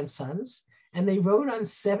 30 grandsons, and they rode on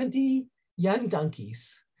 70 young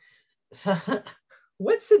donkeys. So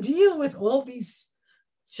what's the deal with all these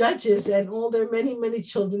judges and all their many, many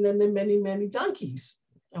children and their many, many donkeys?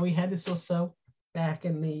 And we had this also back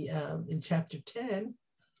in the in chapter 10.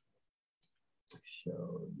 I'll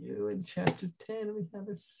show you in chapter 10. We have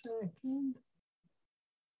a second.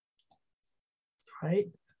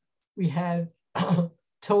 Right? We had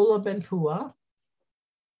Tola ben Pua.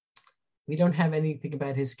 We don't have anything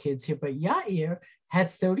about his kids here, but Yair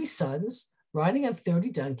had 30 sons riding on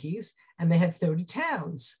 30 donkeys, and they had 30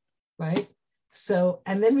 towns, right? So,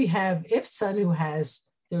 and then we have Iftzan, who has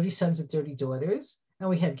 30 sons and 30 daughters, and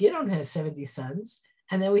we have Gidon, who has 70 sons,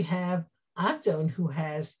 and then we have Avdon, who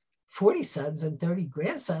has 40 sons and 30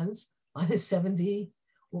 grandsons on his 70.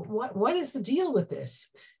 What is the deal with this?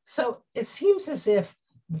 So it seems as if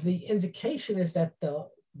the indication is that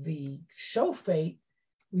the Shofet,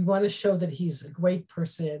 we want to show that he's a great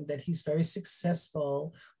person, that he's very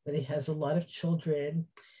successful, that he has a lot of children.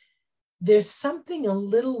 There's something a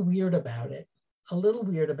little weird about it,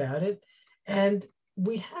 And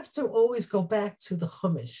we have to always go back to the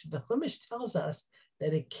Chumash. The Chumash tells us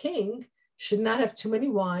that a king should not have too many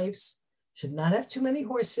wives, should not have too many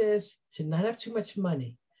horses, should not have too much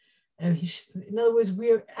money. And in other words,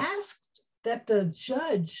 we're asked that the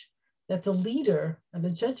judge, that the leader, and the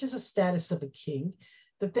judge is a status of a king,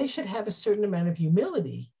 that they should have a certain amount of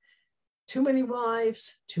humility. Too many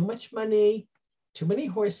wives, too much money, too many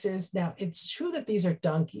horses. Now, it's true that these are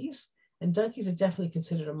donkeys, and donkeys are definitely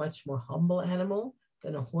considered a much more humble animal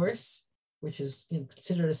than a horse, which is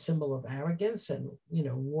considered a symbol of arrogance and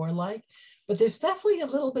warlike. But there's definitely a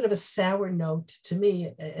little bit of a sour note to me,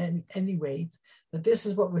 at any rate, that this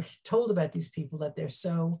is what we're told about these people, that they're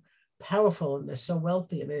so powerful and they're so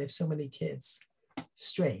wealthy and they have so many kids.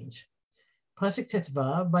 Strange. Pasuk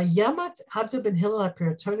Tetva, Vayamat Avdon ben Hillel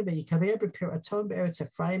HaPiraton ve'yikaber b'Piraton be'eretz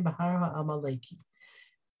Ephraim b'har ha'Amaleki.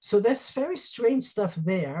 So that's very strange stuff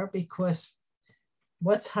there, because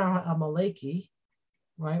what's Har ha'Amaleki,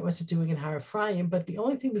 right? What's it doing in Har Ephraim? But the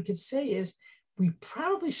only thing we could say is we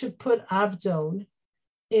probably should put Avdon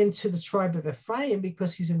into the tribe of Ephraim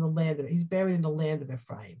because he's buried in the land of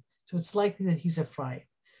Ephraim. So it's likely that he's Ephraim.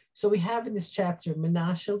 So we have in this chapter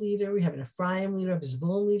Menashe leader, we have an Ephraim leader, a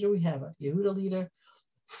Zvulun leader, we have a Yehuda leader,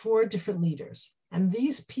 4 different leaders. And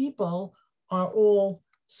these people are all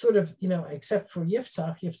sort of, except for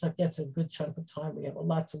Yiftach. Yiftach gets a good chunk of time. We have a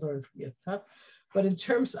lot to learn from Yiftach. But in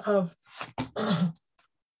terms of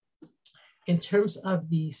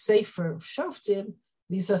the Sefer Shoftim,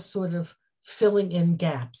 these are sort of filling in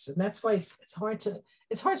gaps. And that's why it's hard to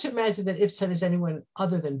imagine that Iftzan is anyone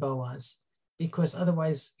other than Boaz, because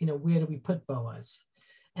otherwise, where do we put Boaz?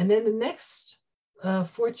 And then the next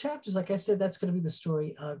 4 chapters, like I said, that's going to be the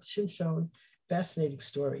story of Shimshon. Fascinating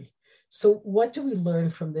story. So what do we learn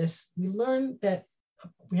from this? We learn that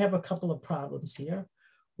we have a couple of problems here.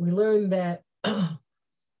 We learn that,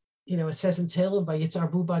 it says in Tehillim,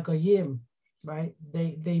 Vayitzarbu b'goyim, right?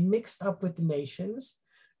 They mixed up with the nations.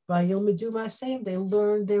 Vayilmedu ma'aseim, they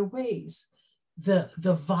learned their ways.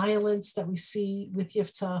 The violence that we see with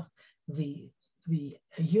Yiftach, the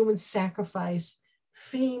human sacrifice,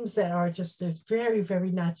 themes that are they're very,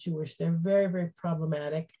 very not Jewish. They're very, very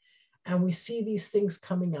problematic. And we see these things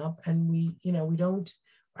coming up, and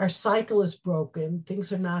our cycle is broken.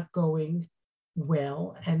 Things are not going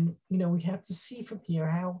well. And, we have to see from here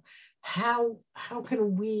how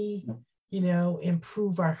can we,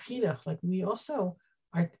 improve our chinuch? Like, we also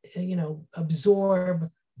are, absorb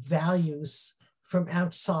values from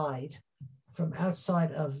outside from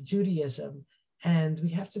outside of Judaism. And we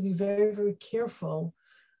have to be very, very careful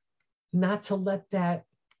not to let that,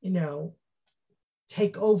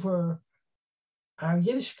 take over our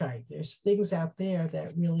Yiddishkeit. There's things out there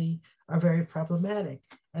that really are very problematic,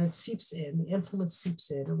 and it seeps in, the influence seeps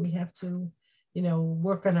in, and we have to,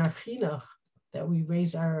 work on our chinuch, that we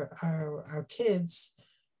raise our kids,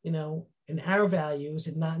 in our values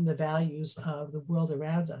and not in the values of the world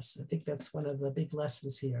around us. I think that's one of the big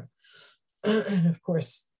lessons here. And of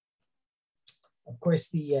course,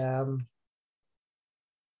 the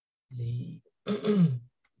the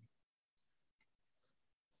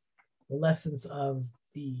lessons of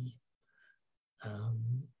the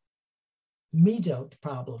midot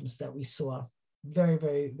problems that we saw, very,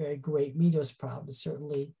 very, very great midot problems.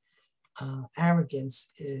 Certainly,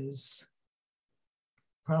 arrogance is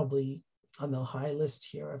probably on the high list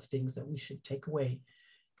here of things that we should take away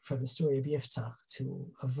from the story of Yiftach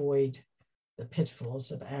to avoid the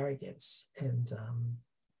pitfalls of arrogance, and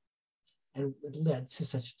it led to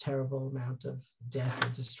such a terrible amount of death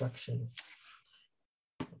and destruction.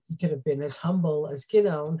 He could have been as humble as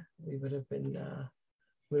Gideon. We would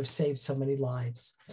have saved so many lives.